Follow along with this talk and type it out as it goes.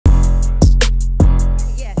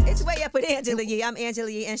back with Angela Yee. I'm Angela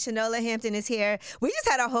Yee, and Shanola Hampton is here. We just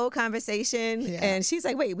had a whole conversation, and she's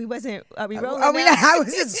like, wait, are we rolling now? I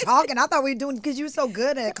was just talking. I thought we were doing, because you were so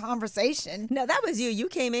good at conversation. No, that was you. You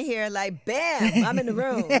came in here like, bam, I'm in the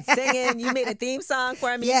room singing. You made a theme song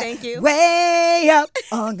for me. Thank you. Way up,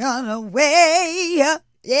 I'm gonna way up.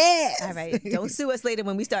 Yes. All right. Don't sue us later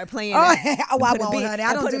when we start playing. I won't, honey.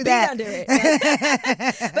 I don't do that. Under it.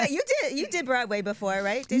 But you did Broadway before,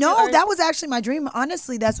 right? That was actually my dream.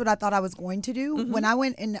 Honestly, that's what I thought I was going to do. When I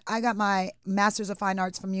went and I got my Master's of Fine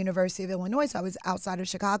Arts from University of Illinois, so I was outside of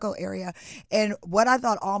Chicago area. And what I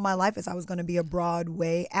thought all my life is I was going to be a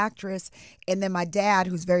Broadway actress. And then my dad,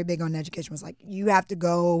 who's very big on education, was like, you have to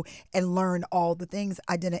go and learn all the things.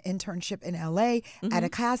 I did an internship in LA at a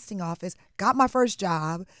casting office, got my first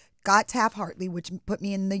job, got Taft-Hartley, which put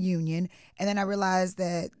me in the union. And then I realized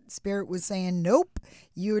that Spirit was saying, nope,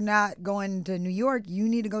 you're not going to New York. You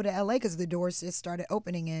need to go to LA, because the doors just started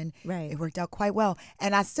opening, and it worked out quite well.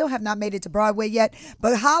 And I still have not made it to Broadway yet,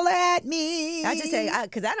 but holla at me. I just say,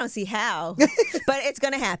 because I don't see how, but it's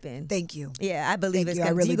going to happen. Thank you. Yeah, I believe it's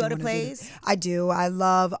going to. Do you go to plays? I do. I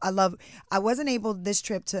wasn't able this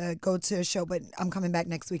trip to go to a show, but I'm coming back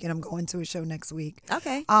next week, and I'm going to a show next week.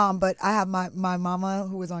 Okay. But I have my mama,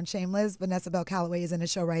 who was on Shameless, Vanessa Bell Calloway, is in a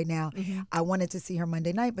show right now. I wanted to see her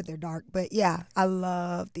Monday night, but they're dark. But yeah, I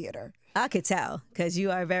love theater. I could tell, because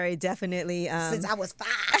you are very definitely... Since I was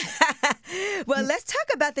 5. Well, let's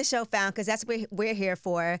talk about the show Found, because that's what we're here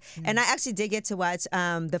for. And I actually did get to watch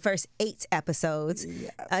the first 8 episodes.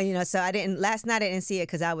 Yes. So last night I didn't see it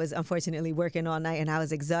because I was unfortunately working all night, and I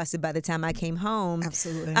was exhausted by the time I came home.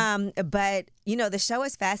 Absolutely. But, the show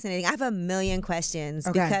is fascinating. I have a million questions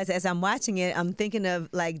because as I'm watching it, I'm thinking of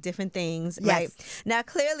like different things. Yes. Right. Now,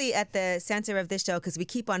 clearly at the center of this show, because we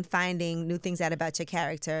keep on finding new things out about your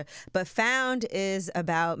character, but Found is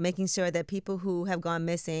about making sure that people who have gone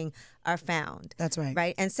missing are found. That's right.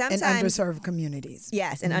 Right. And sometimes in underserved communities.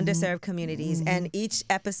 Yes, in underserved communities. And each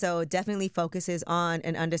episode definitely focuses on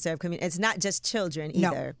an underserved community. It's not just children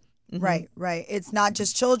either. No. Right. It's not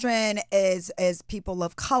just children, as people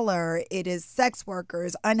of color. It is sex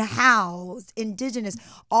workers, unhoused, indigenous,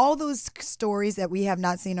 all those stories that we have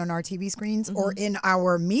not seen on our TV screens or in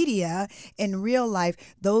our media in real life.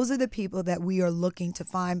 Those are the people that we are looking to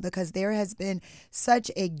find, because there has been such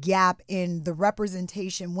a gap in the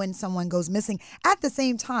representation when someone goes missing. At the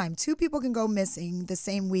same time, 2 people can go missing the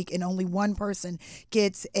same week, and only one person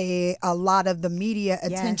gets a lot of the media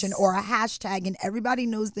attention or a hashtag, and everybody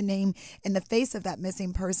knows the name in the face of that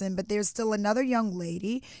missing person, but there's still another young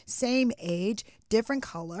lady, same age, different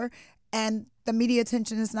color, and the media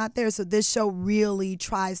attention is not there. So this show really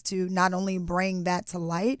tries to not only bring that to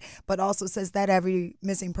light, but also says that every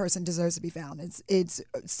missing person deserves to be found. It's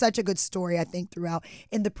such a good story, I think, throughout.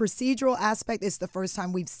 In the procedural aspect, it's the first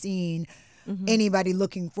time we've seen anybody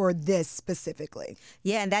looking for this specifically.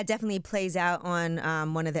 Yeah, and that definitely plays out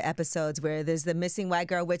on one of the episodes where there's the missing white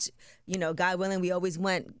girl, which, God willing, we always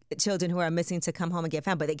want children who are missing to come home and get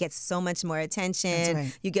found, but it gets so much more attention. That's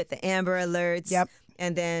right. You get the Amber Alerts. Yep.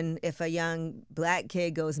 And then if a young black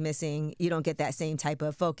kid goes missing, you don't get that same type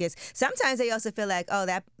of focus. Sometimes they also feel like,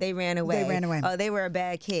 they ran away. Oh, they were a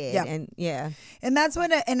bad kid. Yep. And that's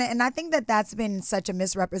what, and I think that's been such a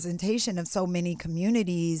misrepresentation of so many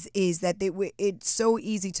communities, is that it's so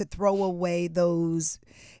easy to throw away those,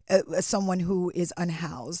 someone who is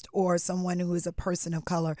unhoused or someone who is a person of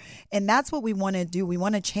color. And that's what we want to do. We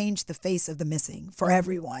want to change the face of the missing for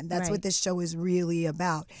everyone. That's what this show is really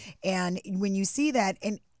about. And when you see that,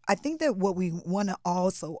 and I think that what we want to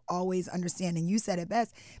also always understand, and you said it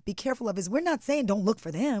best, be careful of, is we're not saying don't look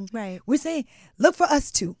for them. Right. We're saying look for us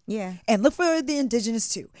too. Yeah. And look for the indigenous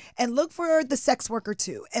too. And look for the sex worker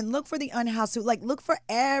too. And look for the unhoused too. Like, look for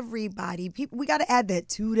everybody. People, we got to add that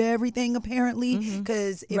to everything, apparently,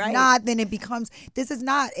 because if not, then it becomes, this is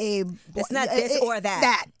not a... It's not this or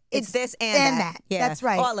that. It's this and that. Yeah. That's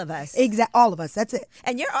right. All of us. All of us. That's it.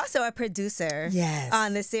 And you're also a producer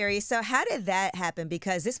on the series. So how did that happen?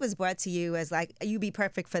 Because this was brought to you as like, you'd be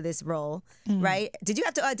perfect for this role, right? Did you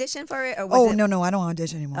have to audition for it? Or was No, I don't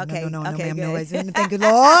audition anymore. Okay. No, okay, ma'am. good. No, thank you,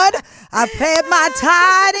 Lord. I paid my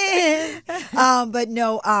tithe in. But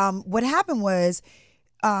no, what happened was,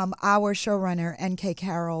 our showrunner, N.K.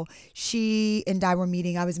 Carroll, she and I were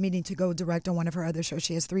meeting. I was meeting to go direct on one of her other shows.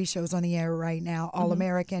 She has 3 shows on the air right now: All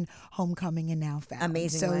American, Homecoming, and Now Found.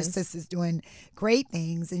 Amazing So ones. sis is doing great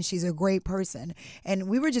things, and she's a great person. And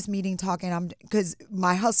we were just meeting, talking. Because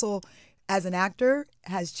my hustle as an actor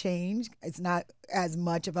has changed. It's not as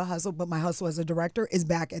much of a hustle, but my hustle as a director is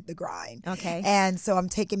back at the grind. Okay. And so I'm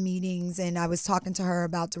taking meetings, and I was talking to her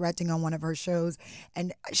about directing on one of her shows,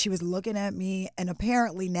 and she was looking at me, and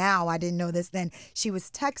apparently now, I didn't know this then, she was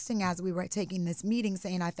texting as we were taking this meeting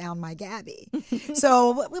saying, I found my Gabby.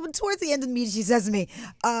 So towards the end of the meeting, she says to me,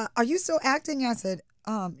 are you still acting? I said,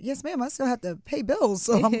 yes, ma'am, I still have to pay bills.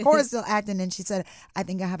 So I'm of course still acting. And she said, I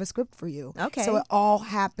think I have a script for you. Okay. So it all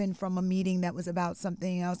happened from a meeting that was about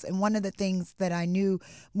something else. And one of the things that I knew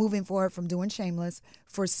moving forward from doing Shameless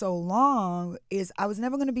for so long is I was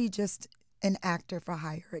never going to be just an actor for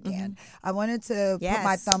hire again. I wanted to put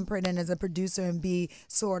my thumbprint in as a producer and be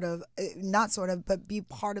but be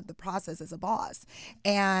part of the process as a boss.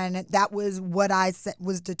 And that was what I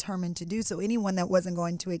was determined to do. So anyone that wasn't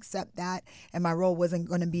going to accept that and my role wasn't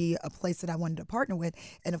going to be a place that I wanted to partner with.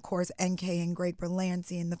 And of course, NK and Greg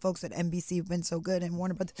Berlanti and the folks at NBC have been so good, and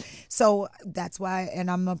Warner Brothers. So that's why, and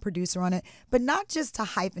I'm a producer on it, but not just to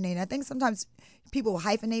hyphenate. I think sometimes people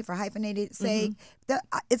hyphenate for hyphenated sake. That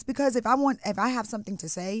it's because if I have something to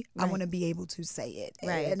say, I want to be able to say it.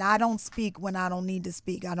 Right. And I don't speak when I don't need to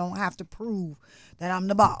speak. I don't have to prove that I'm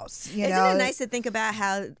the boss. Isn't it nice to think about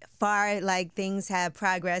how far like things have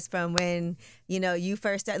progressed from when you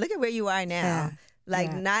first started? Look at where you are now. Yeah.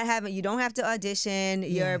 Like you don't have to audition.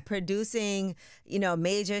 You're producing,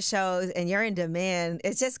 major shows, and you're in demand.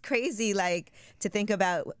 It's just crazy, like, to think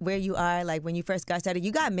about where you are, like, when you first got started.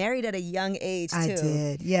 You got married at a young age, too. I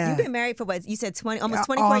did, yeah. You've been married for what? You said almost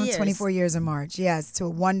 24 years. 24 years in March, yes, to a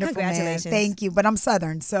wonderful man. Congratulations. Thank you. But I'm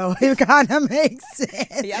Southern, so it kind of makes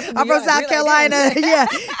sense. Yeah, I'm from South Carolina. Yeah,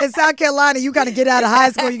 in South Carolina, you got to get out of high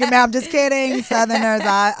school. You get married. I'm just kidding. Southerners,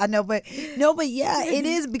 I know. But yeah, it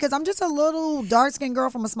is because I'm just a little dark-skinned girl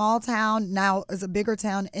from a small town. Now it's a bigger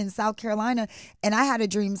town in South Carolina. And I had a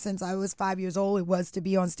dream since I was 5 years old. It was to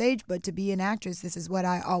be on stage, but to be an actress. This is what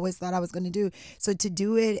I always thought I was going to do. So to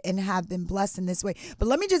do it and have been blessed in this way. But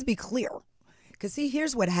let me just be clear. Because see,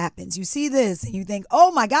 here's what happens. You see this and you think,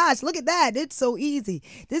 oh my gosh, look at that. It's so easy.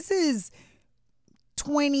 This is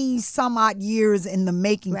 20 some odd years in the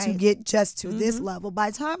making to get just to this level. By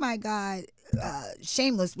the time I got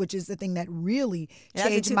Shameless, which is the thing that really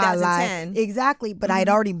changed my life. Exactly. But I had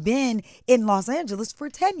already been in Los Angeles for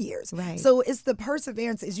 10 years. Right. So it's the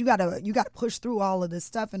perseverance is you gotta push through all of this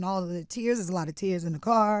stuff and all of the tears. There's a lot of tears in the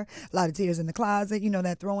car, a lot of tears in the closet,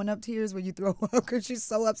 that throwing up tears where you throw up because you're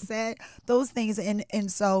so upset. Those things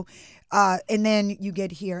and so and then you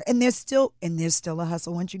get here and there's still a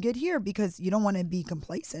hustle once you get here because you don't want to be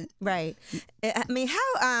complacent. Right. I mean,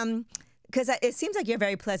 how because it seems like you're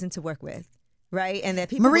very pleasant to work with. Right, and that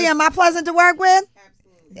people. Maria, am I pleasant to work with?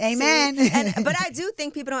 Absolutely. Amen. But I do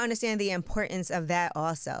think people don't understand the importance of that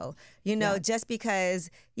also. Just because,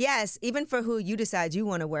 yes, even for who you decide you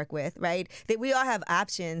want to work with, right? That we all have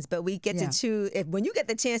options, but we get to choose. When you get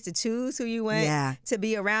the chance to choose who you want to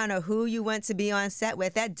be around or who you want to be on set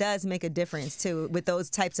with, that does make a difference too with those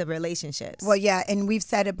types of relationships. Well, yeah, and we've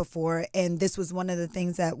said it before, and this was one of the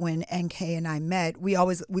things that when NK and I met, we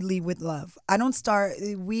lead with love.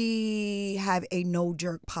 We have a no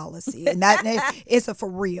jerk policy, and that it's a for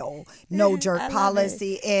real no jerk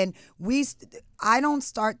policy, and I don't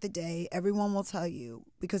start the day. Everyone will tell you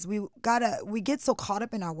because we get so caught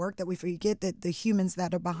up in our work that we forget that the humans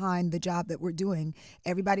that are behind the job that we're doing.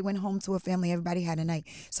 Everybody went home to a family. Everybody had a night.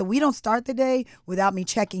 So we don't start the day without me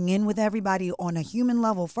checking in with everybody on a human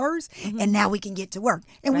level first, and now we can get to work.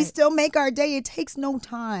 And we still make our day. It takes no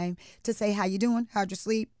time to say, how you doing? How'd you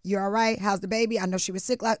sleep? You're all right? How's the baby? I know she was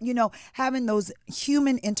sick. Having those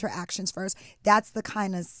human interactions first, that's the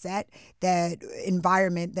kind of that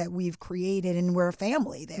environment that we've created, and we're a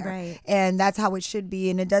family there. Right. And that's how it should be.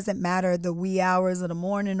 And it doesn't matter the wee hours of the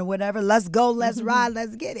morning or whatever. Let's go. Let's ride.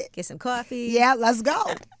 Let's get it. Get some coffee. Yeah, let's go.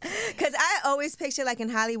 Because I always picture, like in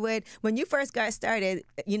Hollywood, when you first got started,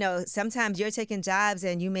 sometimes you're taking jobs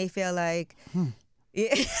and you may feel like,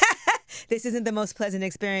 this isn't the most pleasant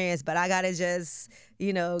experience, but I got to just,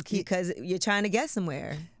 keep, because you're trying to get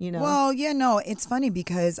somewhere, Well, it's funny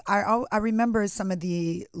because I remember some of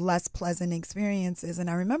the less pleasant experiences, and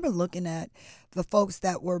I remember looking at the folks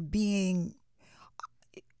that were being,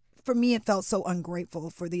 for me, it felt so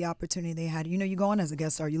ungrateful for the opportunity they had. You go on as a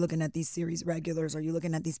guest star, you're looking at these series regulars, or you're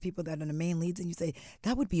looking at these people that are the main leads, and you say,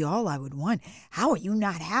 that would be all I would want. How are you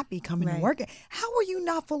not happy coming to work? How are you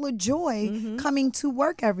not full of joy coming to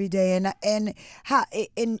work every day? And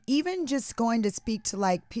even just going to speak to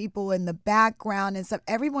like people in the background and stuff,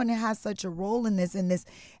 everyone has such a role in this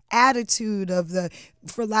attitude of the,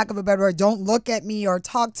 for lack of a better word, don't look at me or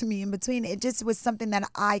talk to me in between. It just was something that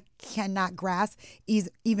I cannot grasp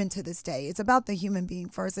even to this day. It's about the human being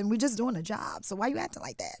first, and we're just doing a job. So why you acting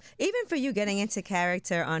like that? Even for you getting into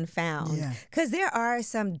character on Found, because there are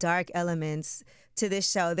some dark elements to this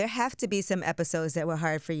show. There have to be some episodes that were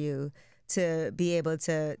hard for you to be able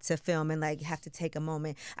to film and like have to take a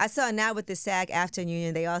moment. I saw now with the SAG-AFTRA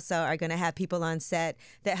union, they also are going to have people on set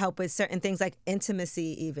that help with certain things like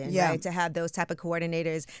intimacy even, right? To have those type of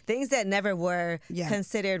coordinators, things that never were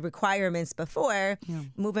considered requirements before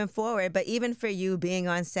moving forward. But even for you being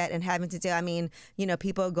on set and having to do, I mean, you know,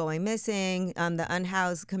 people going missing, the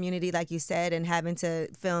unhoused community, like you said, and having to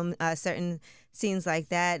film certain scenes like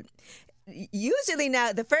that. Usually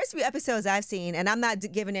now, the first few episodes I've seen, and I'm not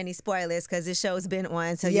giving any spoilers because the show's been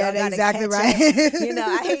on, so y'all gotta exactly catch right. it. You know,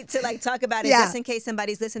 I hate to like talk about it just in case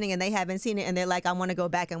somebody's listening and they haven't seen it and they're like, I want to go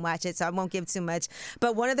back and watch it, so I won't give too much.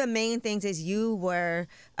 But one of the main things is you were,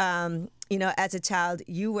 you know, as a child,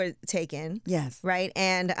 you were taken. Yes. Right?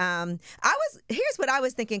 And here's what I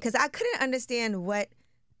was thinking, because I couldn't understand what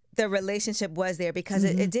the relationship was there, because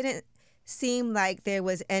it didn't seem like there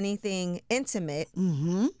was anything intimate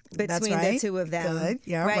between the two of them. Good.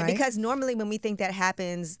 Yeah, right. Because normally when we think that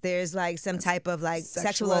happens, there's like some type of like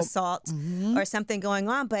sexual assault or something going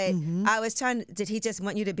on. But I was did he just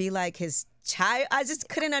want you to be like his child? I just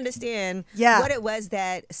couldn't understand what it was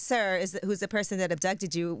that Sir, who's the person that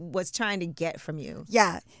abducted you, was trying to get from you.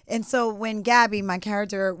 Yeah. And so when Gabby, my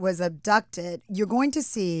character, was abducted, you're going to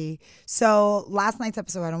see, so last night's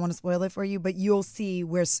episode, I don't want to spoil it for you, but you'll see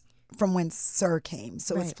from when Sir came.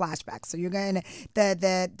 So it's flashbacks. So you're going to,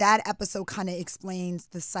 that episode kind of explains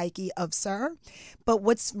the psyche of Sir. But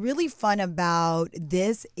what's really fun about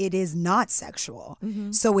this, it is not sexual.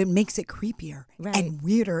 So it makes it creepier and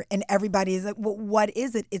weirder. And everybody is like, well, what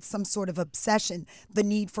is it? It's some sort of obsession. The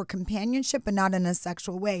need for companionship, but not in a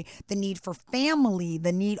sexual way. The need for family,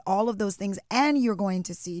 all of those things. And you're going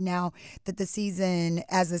to see now that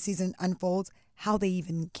as the season unfolds, how they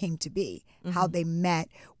even came to be, how they met,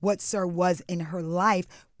 what Sir was in her life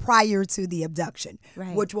prior to the abduction,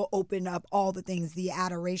 which will open up all the things, the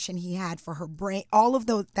adoration he had for her brain, all of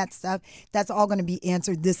that stuff. That's all going to be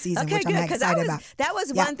answered this season, which I'm excited about. That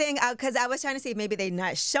was one thing, because I was trying to see if maybe they're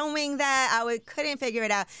not showing that. I couldn't figure it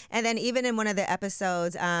out. And then even in one of the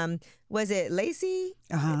episodes, was it Lacey?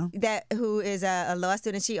 Who is a law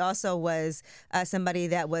student? She also was somebody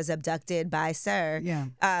that was abducted by Sir.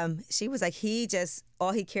 She was like,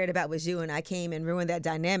 all he cared about was you, and I came and ruined that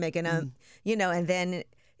dynamic. And you know, and then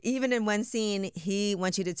even in one scene, he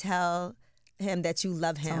wants you to tell him that you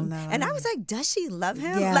love him. And I was like, does she love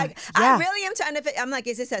him? I really am trying to, I'm like,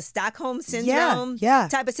 is this a Stockholm syndrome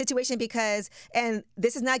type of situation? Because, and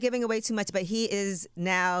this is not giving away too much, but he is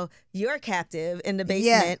now your captive in the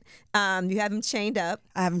basement. You have him chained up.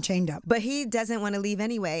 I have him chained up. But he doesn't want to leave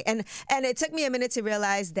anyway. And it took me a minute to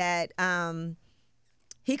realize that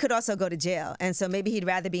he could also go to jail, and so maybe he'd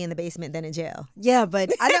rather be in the basement than in jail. Yeah,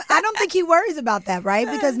 but I don't think he worries about that, right?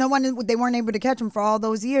 Because they weren't able to catch him for all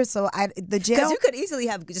those years. So the jail, because you could easily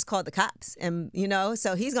have just called the cops, and you know,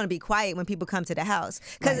 so he's going to be quiet when people come to the house.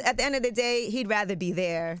 Because at the end of the day, he'd rather be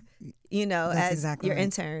there. You know, as your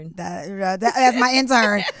intern. As my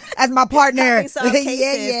intern, as my partner.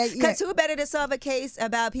 Because who better to solve a case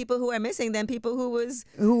about people who are missing than people who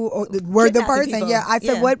were the person? People. I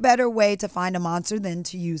said, what better way to find a monster than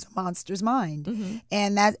to use a monster's mind?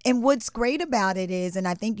 And what's great about it is, and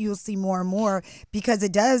I think you'll see more and more, because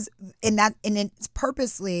it does, and it's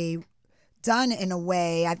purposely done in a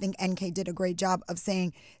way. I think NK did a great job of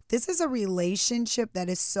saying, this is a relationship that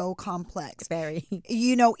is so complex. Very.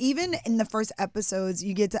 You know, even in the first episodes,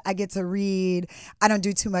 I get to read. I don't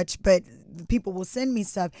do too much, but people will send me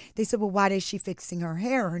stuff. They said, well, why is she fixing her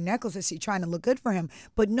hair, her necklace? Is she trying to look good for him?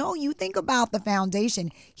 But no, you think about the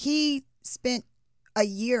foundation. He spent a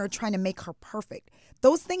year trying to make her perfect.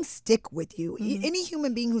 Those things stick with you. Any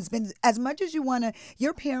human being who's been, as much as you want to,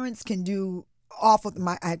 your parents can do awful.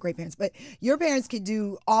 I had great parents, but your parents could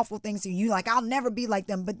do awful things to you. Like, I'll never be like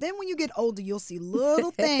them. But then when you get older, you'll see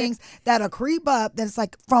little things that'll creep up. That's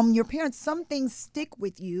like from your parents. Some things stick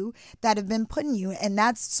with you that have been put in you, and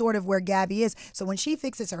that's sort of where Gabby is. So when she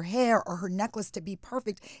fixes her hair or her necklace to be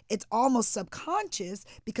perfect, it's almost subconscious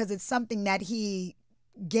because it's something that he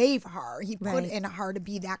gave her. He put in her to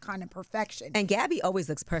be that kind of perfection. And Gabby always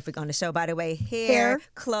looks perfect on the show, by the way. Hair,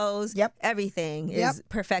 clothes, everything is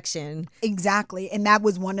perfection. Exactly. And that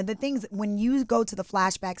was one of the things. When you go to the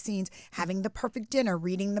flashback scenes, having the perfect dinner,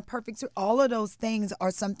 reading the perfect, all of those things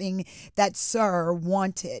are something that Sir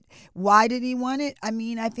wanted. Why did he want it? I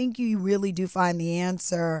mean, I think you really do find the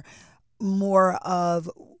answer more of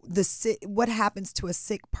what happens to a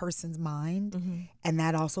sick person's mind, and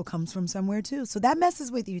that also comes from somewhere too. So that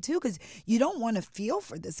messes with you too, because you don't want to feel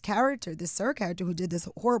for this character, this Sir character who did this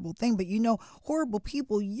horrible thing. But horrible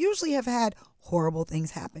people usually have had horrible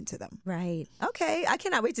things happen to them. Right. Okay. I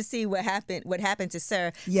cannot wait to see what happened to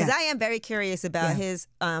Sir, because Yeah. I am very curious about his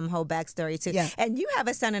whole backstory too. Yeah. And you have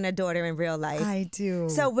a son and a daughter in real life. I do.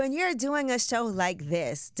 So when you're doing a show like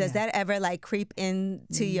this, does that ever like creep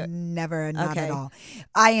into your? Never, not Okay. at all.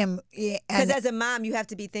 I am, Because and as a mom, you have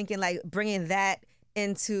to be thinking like bringing that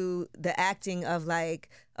into the acting of like,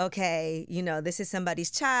 okay, this is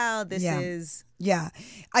somebody's child. This is. yeah,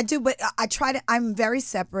 I do, but I try to. I'm very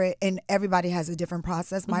separate, and everybody has a different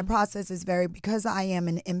process. My process is because I am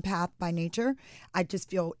an empath by nature. I just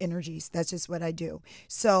feel energies. That's just what I do.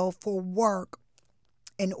 So for work,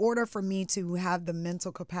 in order for me to have the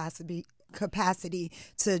mental capacity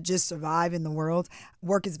to just survive in the world,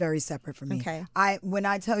 work is very separate for me. Okay. When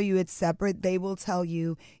I tell you it's separate, they will tell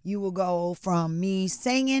you will go from me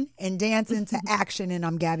singing and dancing to action, and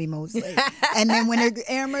I'm Gabby Mosley. And then when the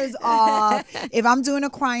camera's off, if I'm doing a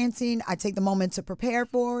crying scene, I take the moment to prepare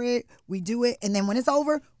for it. We do it, and then when it's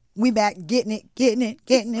over, we back getting it,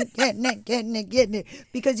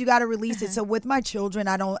 because you got to release it. So with my children,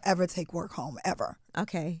 I don't ever take work home, ever.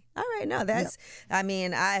 Okay. All right. No, that's, I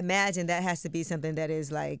mean, I imagine that has to be something that is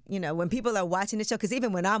like, when people are watching the show, because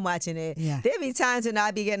even when I'm watching it, there be times when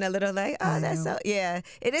I be getting a little like, oh, that's so,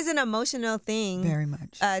 it is an emotional thing. Very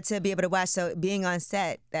much. To be able to watch. So being on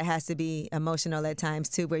set, that has to be emotional at times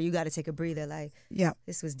too, where you got to take a breather like,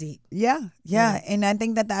 this was deep. Yeah. And I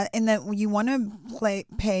think that you want to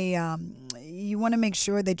you want to make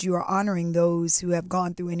sure that you are honoring those who have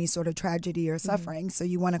gone through any sort of tragedy or suffering. So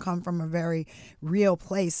you want to come from a very real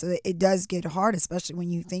place. So it does get hard, especially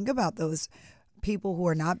when you think about those people who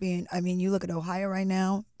are not being, you look at Ohio right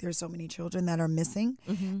now, there's so many children that are missing,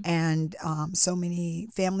 and so many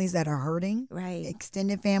families that are hurting, right?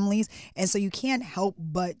 Extended families. And so you can't help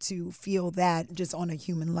but to feel that just on a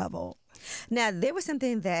human level. Now, there was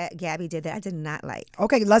something that Gabby did that I did not like.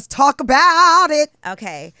 Okay, let's talk about it.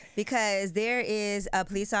 Okay, because there is a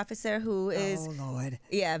police officer who is, oh Lord,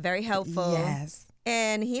 very helpful. Yes.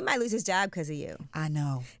 And he might lose his job because of you. I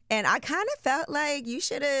know. And I kind of felt like you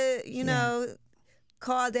should have,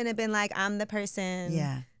 called in and been like, I'm the person.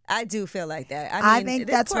 Yeah. I do feel like that. I think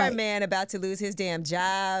this that's poor right. man about to lose his damn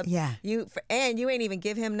job. Yeah. You ain't even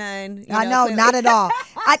give him none. I know, not at all.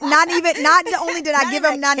 Not only did I give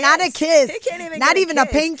him not a kiss. He can't even not get even a a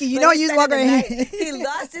kiss. pinky. You But know, he you spent walking. the night. He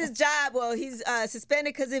lost his job. Well, he's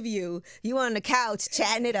suspended because of you. You on the couch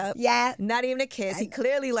chatting it up. Yeah. Not even a kiss. He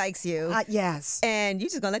clearly likes you. Yes. And you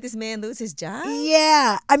just gonna let this man lose his job?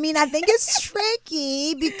 Yeah. I think it's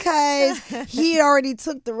tricky because he already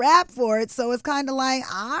took the rap for it. So it's kind of like,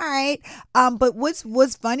 all right. But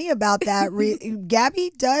what's funny about that,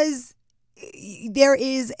 Gabby does, there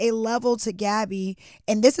is a level to Gabby,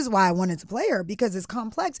 and this is why I wanted to play her, because it's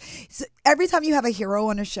complex. So every time you have a hero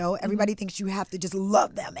on a show, everybody thinks you have to just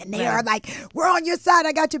love them, and they are like, we're on your side,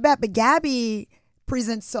 I got your back. But Gabby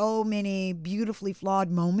presents so many beautifully flawed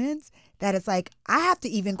moments that it's like, I have to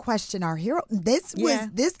even question our hero. That's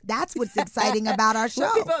what's exciting about our show.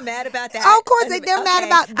 Were people mad about that? Oh, of course, they're mad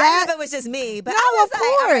about that. I don't know if it was just me, but No, I was of like,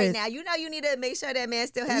 all right, course. now, you need to make sure that man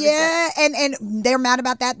still has and they're mad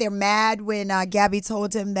about that. They're mad when Gabby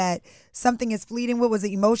told him that something is fleeting. What was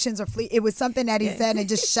it? Emotions are fleeting. It was something that he said and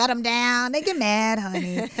just shut him down. They get mad,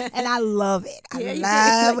 honey. And I love it.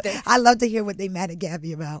 I love to hear what they mad at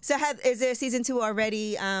Gabby about. So is there season 2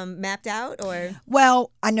 already mapped out, or?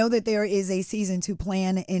 Well, I know that there is a season 2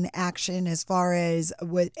 plan in action as far as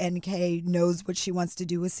what NK knows what she wants to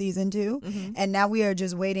do with season 2. And now we are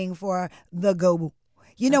just waiting for the go.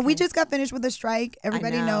 We just got finished with a strike.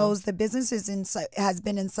 Everybody knows the business has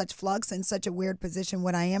been in such flux and such a weird position.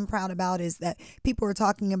 What I am proud about is that people are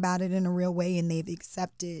talking about it in a real way, and they've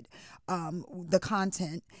accepted the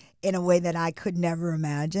content in a way that I could never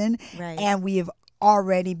imagine. Right. And we have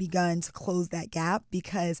already begun to close that gap,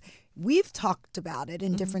 because we've talked about it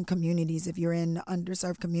in different communities. If you're in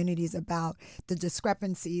underserved communities, about the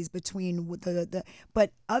discrepancies between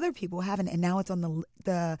but other people haven't, and now it's on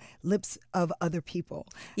the lips of other people.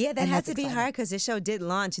 Yeah, that has to be hard, because the show did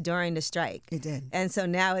launch during the strike. It did, and so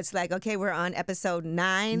now it's like, okay, we're on episode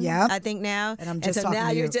 9. Yeah, I think now, and I'm just so talking now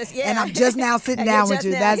to you. You're just and I'm just now sitting down with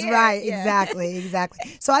you. That's right, exactly.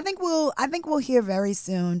 So I think we'll hear very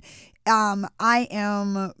soon. I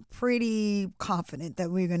am pretty confident that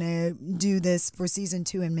we're going to do this for season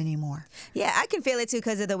 2 and many more. Yeah, I can feel it too,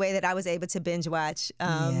 because of the way that I was able to binge watch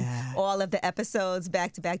all of the episodes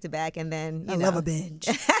back to back to back, and then I love a binge.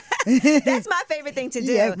 That's my favorite thing to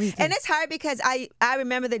do. Yeah, me too. And it's hard because I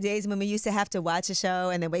remember the days when we used to have to watch a show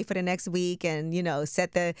and then wait for the next week and,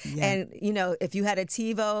 set the, and, if you had a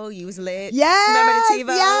TiVo, you was lit. Yes. Remember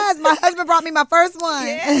the TiVos? Yes. My husband brought me my first one.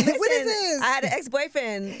 Yeah, listen, what is this? I had an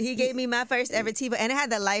ex-boyfriend. He gave me my first ever TiVo, and it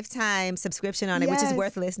had the lifetime subscription on it, which is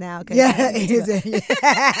worthless now. Yeah, it is.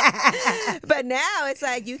 But now it's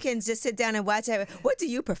like you can just sit down and watch it. What do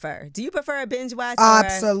you prefer? Do you prefer a binge watch?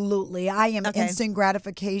 Absolutely. I am instant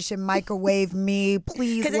gratification, microwave me.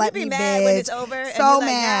 Please let me be mad when it's over. And so you're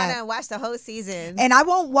mad. Like, nah, watch the whole season. And I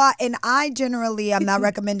won't watch. And I generally, I'm not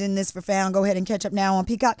recommending this for fan. Go ahead and catch up now on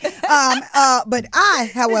Peacock. But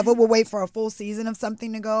I, however, will wait for a full season of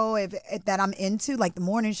something to go if that I'm into, like the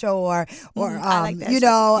morning show or I like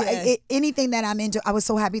that anything that I'm into. I was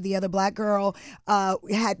so happy the other black girl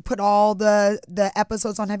had put all the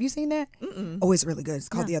episodes on. Have you seen that? Mm-mm. Oh, it's really good. It's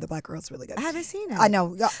called The Other Black Girl. It's really good. I haven't seen it. I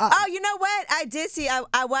know. Oh, you know what? I did see.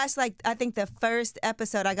 I watched I think the first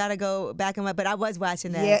episode. I gotta go back and watch, but I was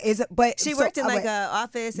watching that. Yeah, is it? But she worked in like a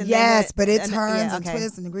office. And yes, but it turns and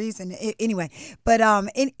twists and degrees and anyway. But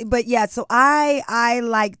yeah. So I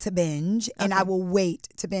like to binge, and I will wait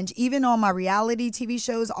to binge even on my reality TV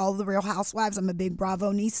shows. All the Real Housewives. I'm a big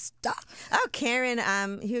Bravo-nista. Oh, Karen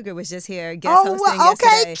Huger was just here guest hosting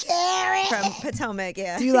yesterday. Karen from Potomac.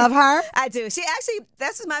 Yeah. Do you love her? I do. She actually,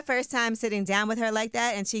 this was my first time sitting down with her like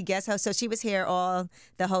that, and she guest host. So she was here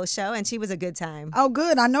the whole show, and she was a good time. Oh,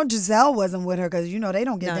 good. I know Giselle wasn't with her because they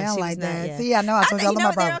don't get down like that. Yeah. See, I know. I told y'all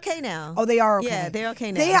about they're okay now. Oh, they are okay. Yeah, they're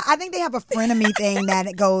okay now. I think they have a frenemy thing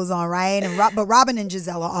that goes on, right? But Robin and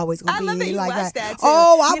Giselle are always going to be love that you like watch that. Too.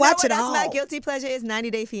 Oh, I watch it that's all. My guilty pleasure is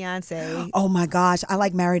 90 Day Fiance. Oh my gosh, I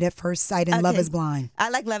like Married at First Sight and Love is Blind. I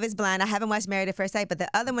like Love is Blind. I haven't watched Married at First Sight, but the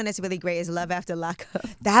other one that's really great is Love After Lockup.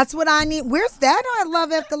 That's what I need. Where's that on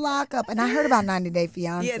Love After Lockup? And I heard about 90 Day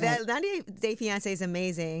Fiance. Yeah, that 90 Day Fiance is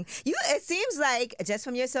amazing. It seems like just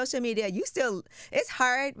from your social media, it's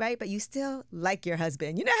hard, right? But you still like your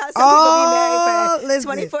husband. You know how some people be married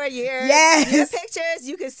for 24 years? Yes. Your pictures,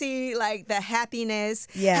 you can see like the happiness.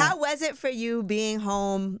 Yeah. How was it for you being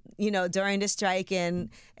home, during the strike and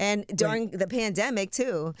during the pandemic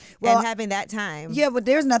too, and having that time? Yeah, but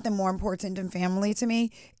there's nothing more important than family to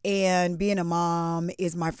me. And being a mom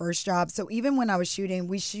is my first job. So even when I was shooting,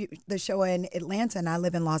 we shoot the show in Atlanta and I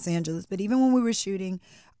live in Los Angeles. But even when we were shooting,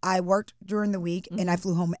 I worked during the week and I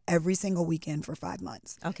flew home every single weekend for 5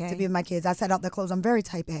 months to be with my kids. I set out their clothes. I'm very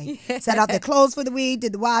type A. Set out their clothes for the week,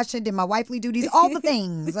 did the washing, did my wifely duties, all the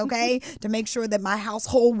things, okay, to make sure that my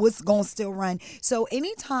household was going to still run. So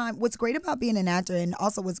anytime, what's great about being an actor and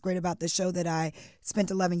also what's great about the show that I spent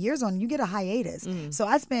 11 years on, you get a hiatus. So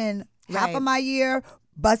I spend half of my year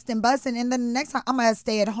busting. And then the next time I'm a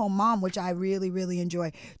stay-at-home mom, which I really, really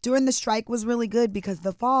enjoy. During the strike was really good because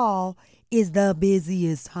the fall is the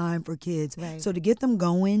busiest time for kids. Right. So to get them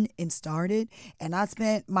going and started, and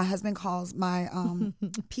my husband calls my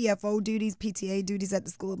PFO duties, PTA duties at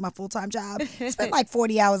the school, my full-time job. Spend like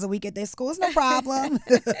 40 hours a week at their school. It's no problem.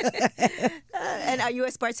 And are you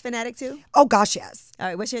a sports fanatic too? Oh, gosh, yes. All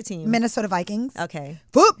right, what's your team? Minnesota Vikings. Okay.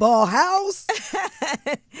 Football house.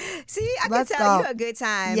 See, I can tell you a good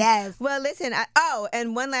time. Yes. Well, listen,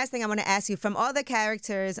 and one last thing I want to ask you. From all the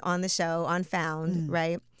characters on the show, on Found,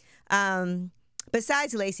 right?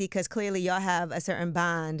 Besides Lacey, because clearly y'all have a certain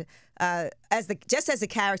bond, as the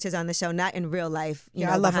characters on the show, not in real life.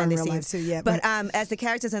 I love her in real scenes. life too. Yeah, but as the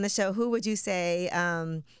characters on the show, who would you say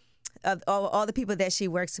of all the people that she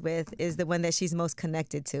works with is the one that she's most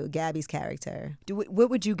connected to? Gabby's character. What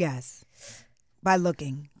would you guess by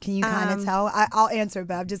looking? Can you kind of tell? I'll answer,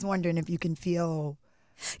 but I'm just wondering if you can feel.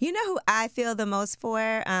 You know who I feel the most for?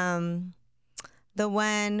 The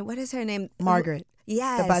one. What is her name? Margaret.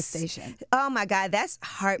 Yes. The bus station. Oh my God, that's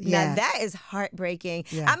Now that is heartbreaking.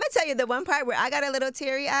 Yeah. I'm gonna tell you the one part where I got a little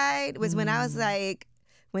teary-eyed was when I was like,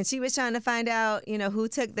 when she was trying to find out, who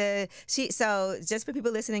took so just for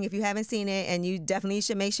people listening, if you haven't seen it, and you definitely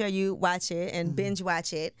should make sure you watch it and binge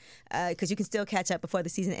watch it, because you can still catch up before the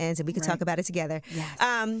season ends and we can talk about it together.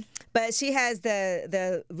 Yes. But she has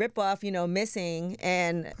the rip-off, missing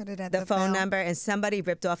and the phone number, and somebody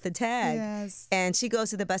ripped off the tag. Yes. And she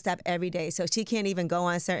goes to the bus stop every day, so she can't even go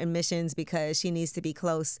on certain missions because she needs to be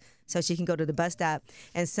close so she can go to the bus stop.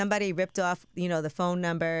 And somebody ripped off, the phone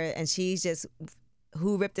number, and she's just...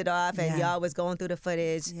 who ripped it off, and y'all was going through the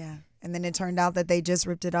footage. Yeah. And then it turned out that they just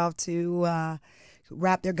ripped it off to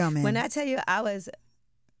wrap their gum in. When I tell you, I was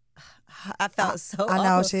I felt so I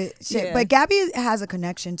know awful. Yeah. but Gabby has a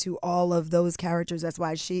connection to all of those characters. That's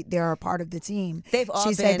why they're a part of the team. They've all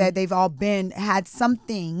she said that they've all had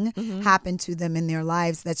something Mm-hmm. happen to them in their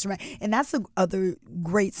lives. And that's the other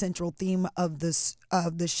great central theme of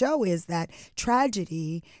the show is that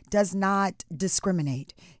tragedy does not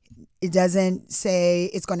discriminate. It doesn't say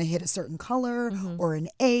it's going to hit a certain color Mm-hmm. or an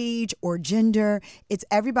age or gender. It's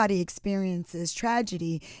everybody experiences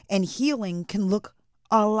tragedy, and healing can look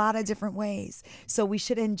a lot of different ways. So we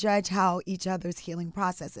shouldn't judge how each other's healing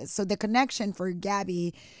process is. So the connection for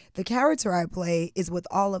Gabby, the character I play, is with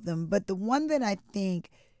all of them. But the one that I think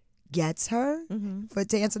gets her,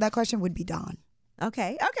 to answer that question, would be Dawn.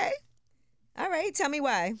 Okay. All right. Tell me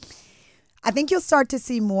why. I think you'll start to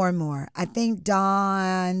see more and more. I think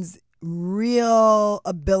Dawn's real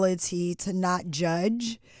ability to not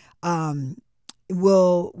judge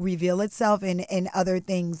will reveal itself in other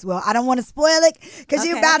things. Well, I don't want to spoil it because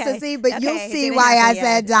you're about to see, but you'll see why I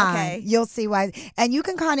said Dawn. Okay. You'll see why. And you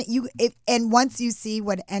can kind of, and once you see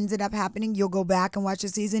what ended up happening, you'll go back and watch the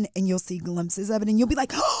season and you'll see glimpses of it and you'll be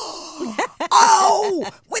like,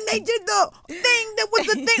 oh, when they did the thing that was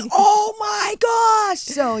the thing. Oh my gosh.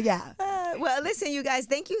 So yeah. Well, listen, you guys,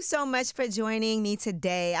 thank you so much for joining me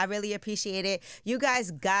today. I really appreciate it. You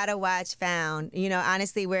guys gotta watch Found. You know,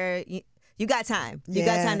 honestly, you got time. You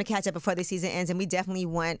got time to catch up before the season ends, and we definitely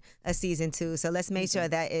want a season 2. So let's make sure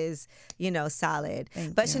that is, solid.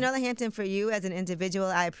 But Shanola Hampton, for you as an individual,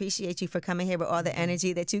 I appreciate you for coming here with all the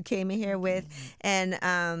energy that you came in here with,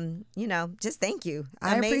 and just thank you.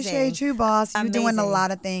 I appreciate you, boss. You're doing a lot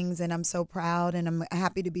of things, and I'm so proud, and I'm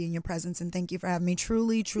happy to be in your presence. And thank you for having me.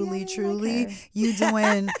 Truly, you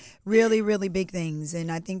doing really, really big things,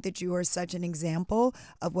 and I think that you are such an example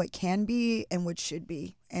of what can be and what should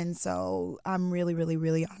be. And so I'm really, really,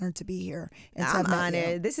 really honored to be here. And I'm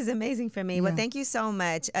honored. This is amazing for me. Yeah. Well, thank you so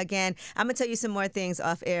much. Again, I'm going to tell you some more things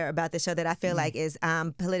off air about the show that I feel like is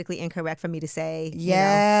politically incorrect for me to say.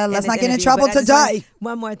 Yeah, let's not get in trouble today.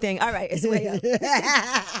 One more thing. All right, it's way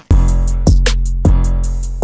up.